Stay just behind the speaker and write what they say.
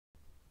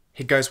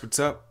Hey guys, what's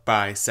up?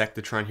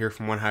 Bisectatron here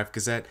from One Hive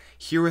Gazette,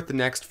 here with the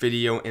next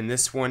video, and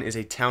this one is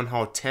a Town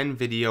Hall 10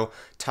 video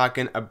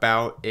talking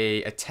about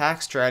a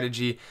attack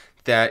strategy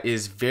that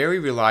is very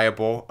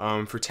reliable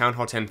for Town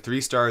Hall 10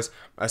 3 stars,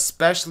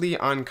 especially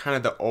on kind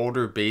of the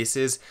older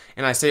bases.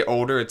 And I say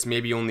older, it's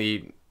maybe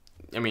only,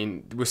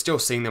 we're still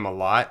seeing them a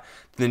lot.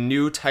 The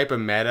new type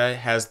of meta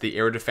has the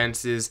air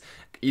defenses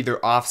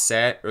either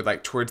offset or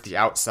like towards the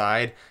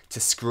outside to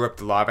screw up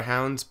the lava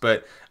hounds,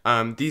 but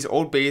these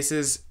old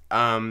bases,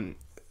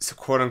 so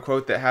quote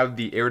unquote, that have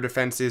the air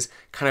defenses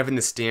kind of in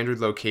the standard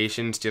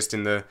locations, just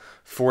in the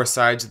four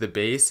sides of the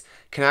base,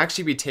 can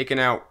actually be taken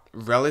out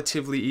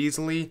relatively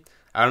easily.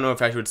 I don't know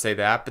if I should say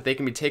that, but they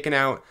can be taken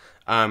out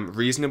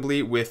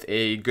reasonably with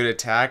a good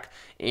attack,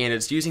 and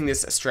it's using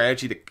this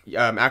strategy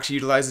that actually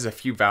utilizes a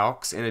few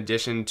Valks in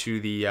addition to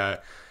the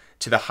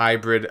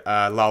hybrid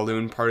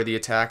VaLaLoon part of the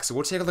attack. So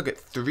we'll take a look at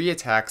three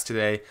attacks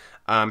today.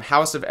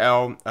 House of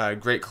L,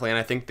 great clan.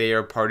 I think they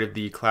are part of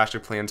the Clash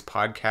of Clans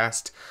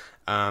podcast.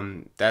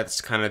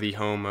 That's kind of the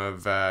home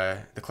of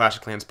the Clash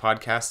of Clans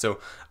podcast. So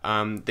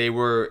they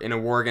were in a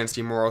war against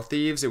Immoral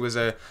Thieves. It was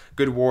a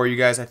good war. You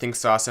guys, I think,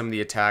 saw some of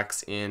the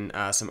attacks in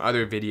some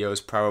other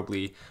videos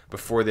probably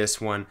before this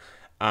one.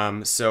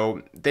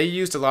 So they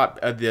used a lot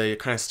of the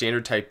kind of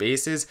standard type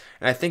bases,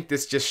 and I think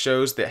this just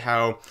shows that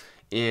how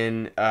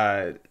in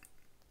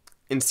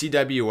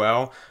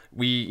CWL,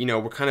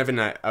 we're kind of in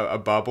a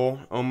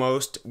bubble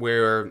almost,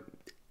 where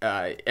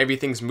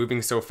everything's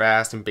moving so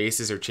fast and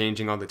bases are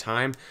changing all the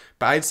time.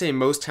 But I'd say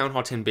most Town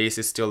Hall 10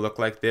 bases still look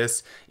like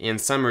this, and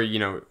some are,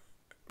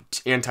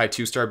 anti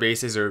 2-star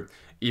bases or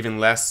even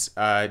less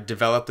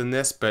developed than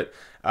this. But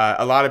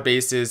a lot of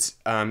bases,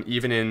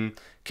 even in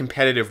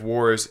competitive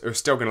wars, are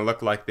still going to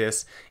look like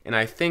this. And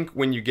I think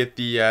when you get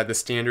the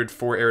standard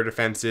 4 air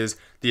defenses,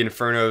 the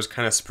Infernos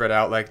kind of spread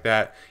out like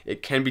that,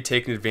 it can be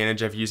taken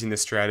advantage of using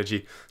this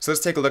strategy. So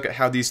let's take a look at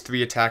how these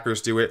three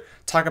attackers do it,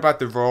 talk about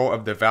the role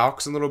of the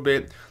Valks a little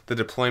bit, the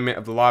deployment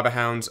of the Lava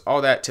Hounds,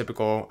 all that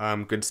typical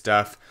good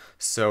stuff.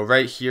 So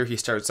right here he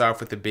starts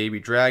off with the Baby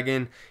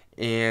Dragon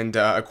and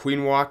a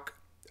Queen Walk.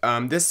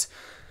 This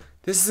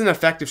is an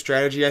effective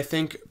strategy, I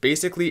think.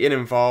 Basically it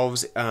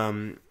involves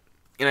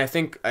and I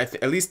think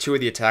at least two of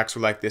the attacks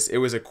were like this. It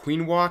was a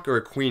Queen Walk, or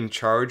a Queen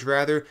Charge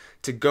rather,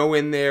 to go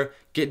in there,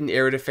 get an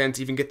air defense,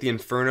 even get the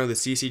Inferno, the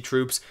CC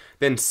troops.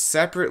 Then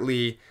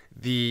separately,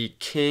 the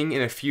King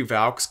and a few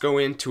Valks go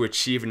in to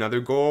achieve another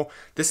goal.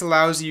 This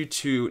allows you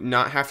to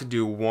not have to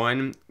do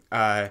one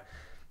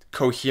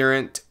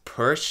coherent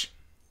push,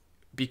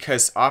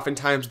 because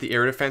oftentimes the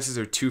air defenses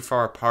are too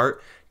far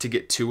apart to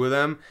get two of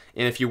them.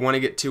 And if you want to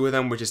get two of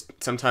them, which is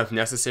sometimes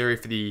necessary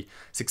for the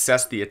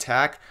success of the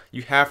attack,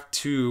 you have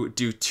to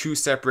do two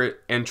separate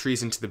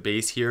entries into the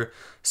base here.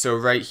 So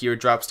right here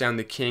drops down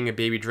the King, a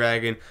Baby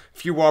Dragon, a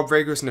few Wall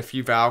Breakers, and a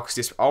few Valks.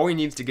 Just all he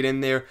needs to get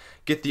in there,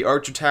 get the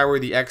Archer Tower,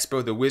 the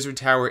Expo, the Wizard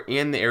Tower,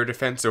 and the air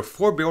defense. So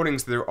 4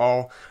 buildings that are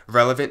all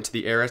relevant to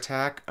the air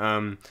attack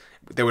that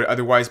would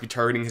otherwise be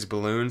targeting his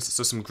balloons.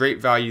 So some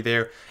great value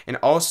there. And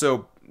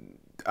also,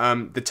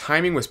 the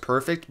timing was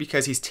perfect,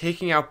 because he's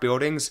taking out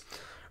buildings,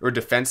 or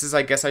defenses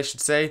I guess I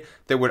should say,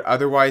 that would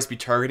otherwise be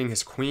targeting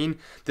his queen.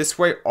 This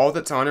way all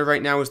that's on her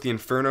right now is the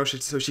Inferno,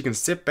 so she can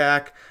sit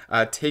back,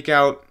 take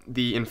out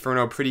the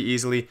Inferno pretty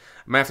easily.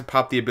 Might have to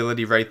pop the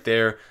ability right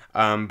there,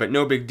 but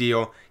no big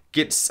deal.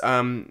 Gets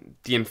the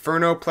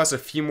Inferno plus a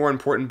few more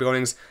important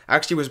buildings.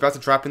 Actually was about to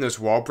drop in those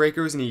Wall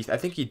Breakers, and I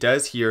think he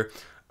does here.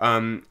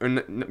 Or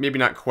maybe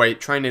not quite,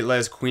 trying to let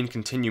his queen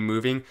continue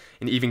moving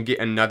and even get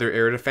another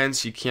air defense.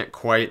 She can't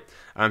quite.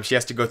 She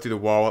has to go through the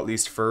wall at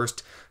least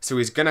first. So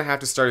he's going to have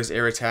to start his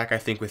air attack, I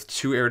think, with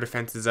 2 air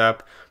defenses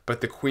up. But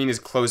the queen is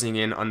closing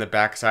in on the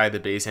back side of the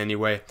base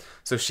anyway,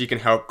 so she can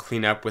help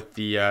clean up with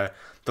the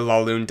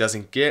VaLaLoon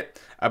doesn't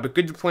get. But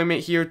good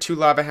deployment here. 2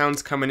 Lava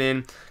Hounds coming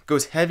in.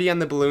 Goes heavy on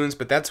the balloons,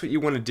 but that's what you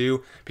want to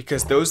do,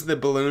 because those are the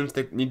balloons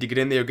that need to get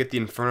in there, get the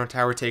Inferno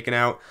Tower taken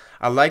out.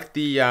 I like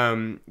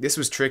the, this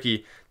was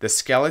tricky, the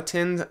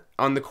skeleton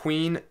on the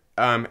Queen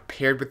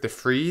paired with the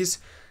freeze.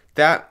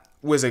 That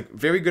was a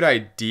very good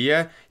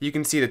idea. You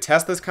can see the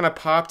Teslas kind of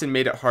popped and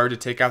made it hard to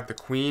take out the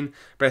Queen,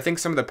 but I think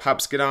some of the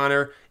pups get on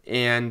her,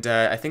 and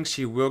I think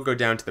she will go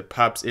down to the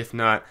pups, if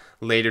not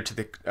later to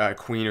the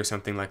Queen or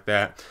something like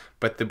that.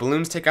 But the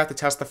balloons take out the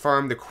Tesla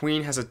farm. The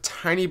Queen has a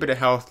tiny bit of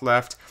health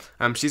left.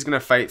 She's going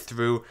to fight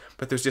through,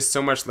 but there's just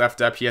so much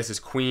left up. He has his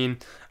Queen,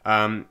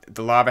 the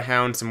Lava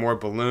Hound, some more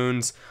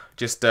balloons,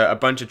 just a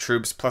bunch of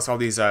troops, plus all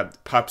these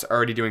pups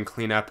already doing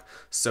cleanup.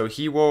 So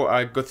he will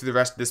go through the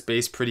rest of this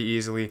base pretty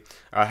easily.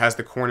 Has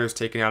the corners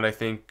taken out, I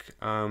think,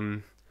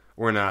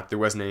 or not. There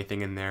wasn't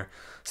anything in there.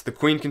 So the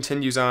Queen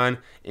continues on,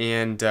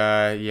 and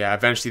yeah,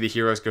 eventually the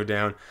heroes go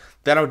down.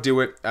 That'll do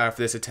it for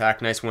this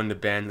attack. Nice one to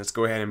bend. Let's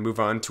go ahead and move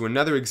on to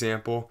another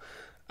example.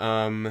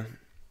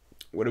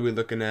 What are we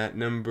looking at?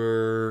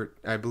 Number,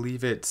 I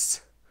believe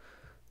it's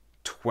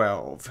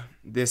 12.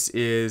 This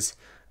is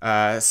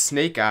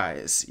Snake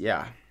Eyes.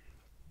 Yeah.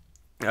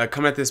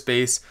 Coming at this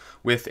base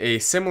with a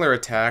similar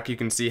attack. You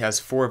can see has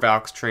 4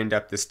 Valks trained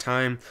up this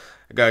time.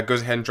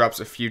 goes ahead and drops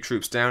a few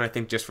troops down, I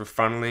think just for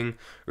funneling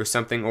or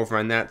something over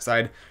on that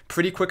side.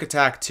 Pretty quick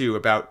attack too,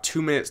 about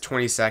 2 minutes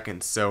 20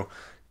 seconds, so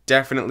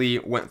definitely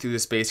went through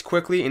this base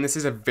quickly, and this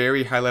is a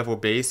very high level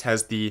base,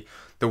 has the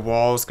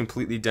walls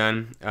completely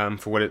done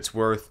for what it's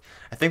worth.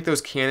 I think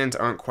those cannons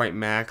aren't quite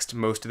maxed,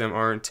 most of them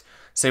aren't.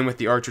 Same with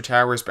the archer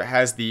towers, but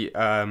has the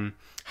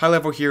high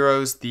level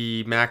heroes,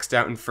 the maxed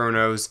out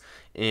infernos,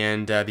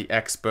 and the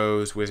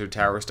expos, wizard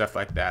tower, stuff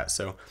like that.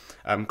 So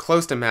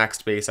close to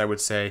maxed base, I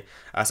would say.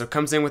 So it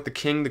comes in with the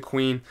king, the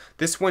queen.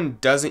 This one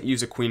doesn't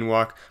use a queen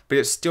walk, but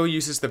it still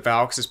uses the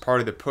Valks as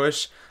part of the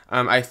push.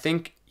 I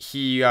think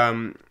he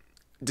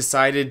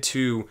decided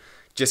to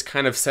just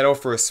kind of settle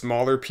for a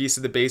smaller piece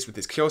of the base with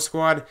his kill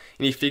squad,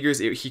 and he figures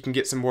he can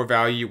get some more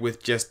value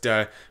with just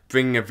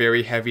bringing a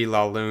very heavy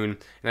VaLaLoon,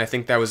 and I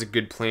think that was a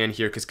good plan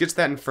here, because gets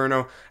that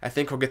Inferno. I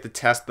think he'll get the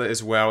Tesla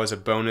as well as a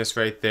bonus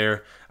right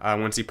there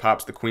once he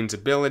pops the Queen's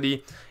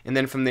ability, and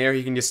then from there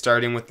he can just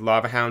start in with the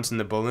Lava Hounds and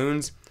the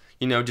balloons,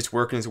 you know, just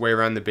working his way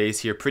around the base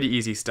here. Pretty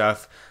easy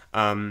stuff.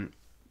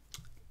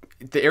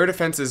 The air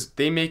defenses,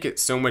 they make it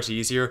so much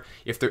easier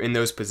if they're in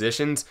those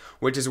positions,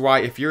 which is why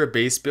if you're a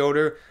base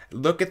builder,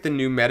 look at the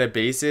new meta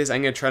bases.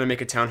 I'm going to try to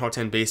make a Town Hall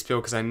 10 base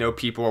build because I know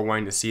people are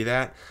wanting to see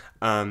that.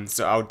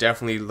 So I'll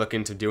definitely look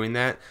into doing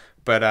that.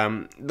 But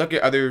look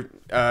at other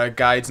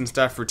guides and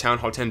stuff for Town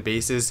Hall 10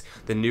 bases,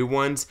 the new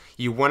ones.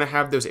 You want to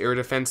have those air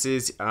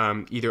defenses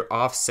either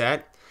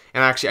offset,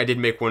 and actually I did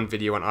make one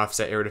video on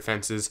offset air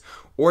defenses,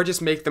 or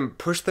just make them,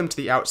 push them to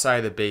the outside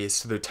of the base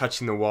so they're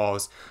touching the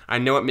walls. I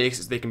know it makes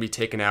it so they can be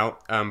taken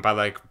out by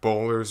like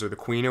bowlers or the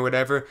queen or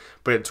whatever,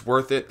 but it's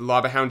worth it.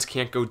 Lava Hounds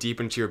can't go deep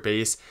into your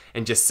base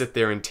and just sit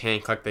there and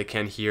tank like they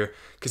can here,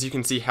 because you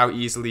can see how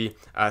easily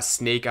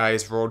Snake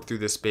Eyes rolled through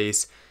this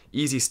base.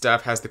 Easy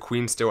stuff, has the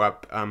queen still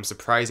up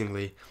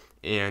surprisingly,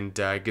 and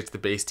gets the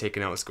base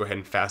taken out. Let's go ahead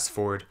and fast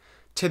forward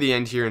to the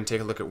end here and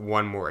take a look at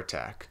one more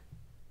attack.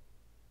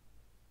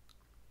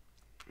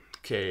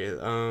 Okay,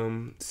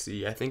 let's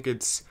see, I think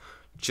it's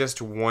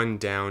just one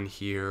down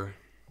here.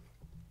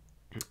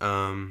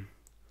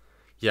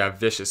 Yeah,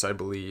 Vicious, I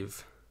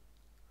believe.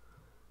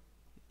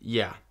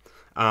 Yeah.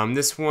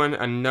 This one,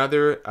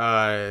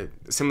 another,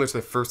 similar to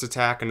the first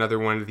attack, another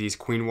one of these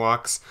queen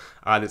walks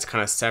that's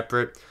kind of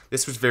separate.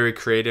 This was very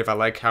creative. I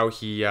like how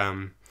he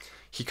kind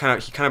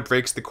of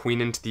breaks the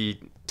queen into the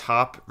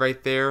top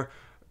right there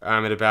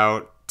at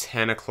about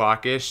 10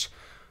 o'clock-ish.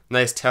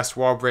 Nice test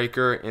wall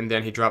breaker, and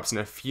then he drops in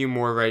a few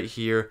more right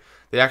here.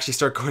 They actually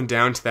start going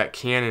down to that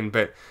cannon,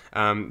 but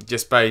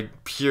just by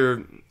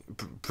pure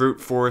brute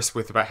force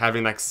with about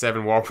having like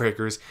 7 wall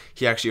breakers,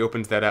 he actually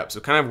opens that up. So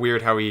kind of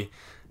weird how he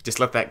just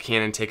let that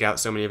cannon take out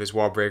so many of his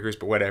wall breakers,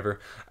 but whatever.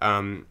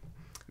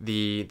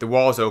 The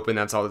wall is open,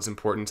 that's all that's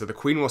important. So the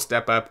queen will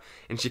step up,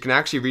 and she can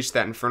actually reach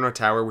that Inferno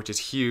Tower, which is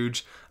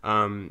huge.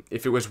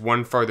 If it was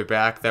one farther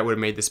back, that would have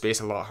made the space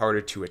a lot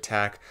harder to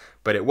attack,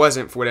 but it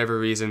wasn't for whatever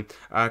reason.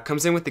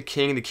 Comes in with the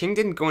king. The king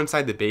didn't go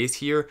inside the base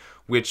here,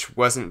 which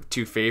wasn't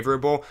too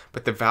favorable,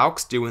 but the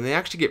Valks do, and they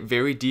actually get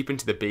very deep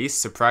into the base.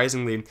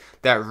 Surprisingly,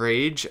 that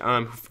Rage,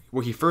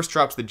 well, he first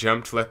drops the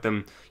jump to let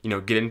them, you know,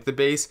 get into the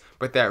base,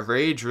 but that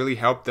Rage really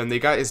helped them. They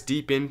got as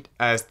deep in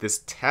as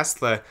this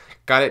Tesla,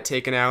 got it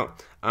taken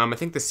out. I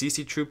think the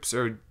CC troops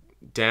are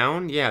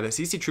down. Yeah, the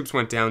CC troops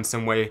went down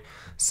some way,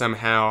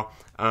 somehow.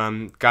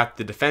 Got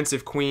the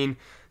defensive queen.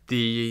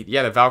 The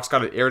Valks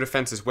got an air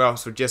defense as well.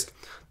 So just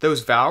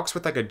those Valks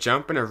with like a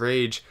jump and a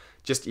Rage,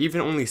 just even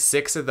only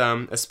 6 of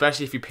them,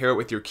 especially if you pair it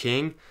with your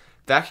king,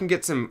 that can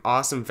get some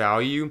awesome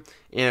value,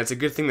 and it's a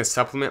good thing to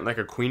supplement like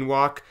a queen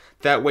walk.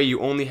 That way you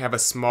only have a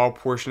small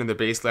portion of the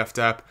base left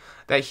up.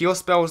 That heal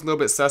spell was a little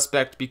bit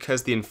suspect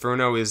because the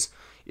Inferno is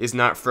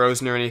not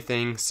frozen or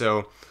anything,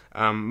 so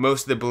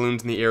most of the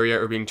balloons in the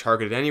area are being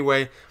targeted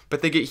anyway,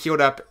 but they get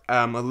healed up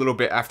a little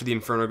bit after the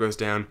Inferno goes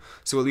down,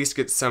 so at least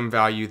get some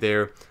value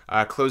there.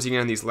 Closing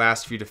in on these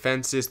last few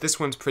defenses, this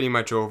one's pretty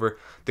much over.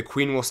 The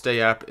queen will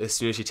stay up as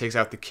soon as she takes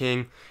out the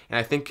king, and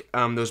I think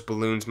those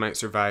balloons might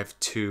survive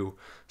too.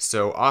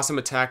 So awesome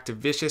attack to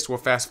Vicious. We'll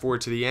fast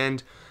forward to the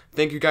end.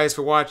 Thank you guys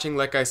for watching.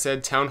 Like I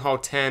said, Town Hall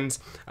 10s.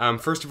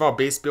 First of all,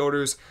 base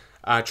builders,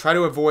 try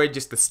to avoid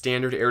just the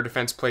standard air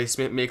defense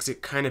placement. Makes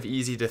it kind of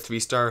easy to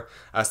 3-star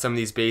some of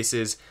these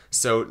bases.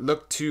 So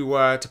look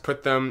to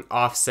put them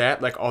offset,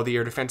 like all the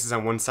air defenses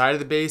on one side of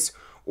the base,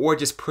 or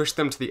just push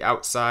them to the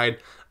outside.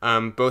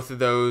 Both of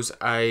those,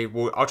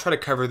 I'll try to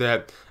cover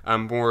that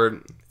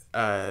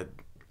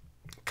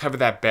cover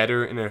that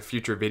better in a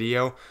future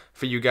video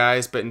for you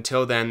guys. But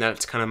until then,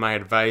 that's kind of my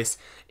advice.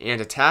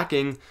 And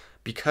attacking,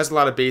 because a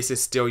lot of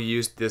bases still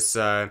use this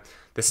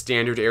the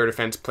standard air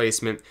defense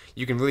placement,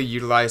 you can really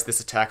utilize this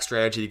attack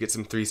strategy to get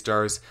some 3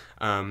 stars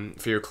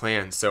for your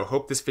clan. So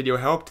hope this video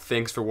helped.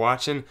 Thanks for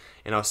watching,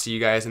 and I'll see you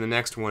guys in the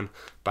next one.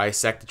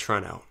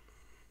 Bisectatron out.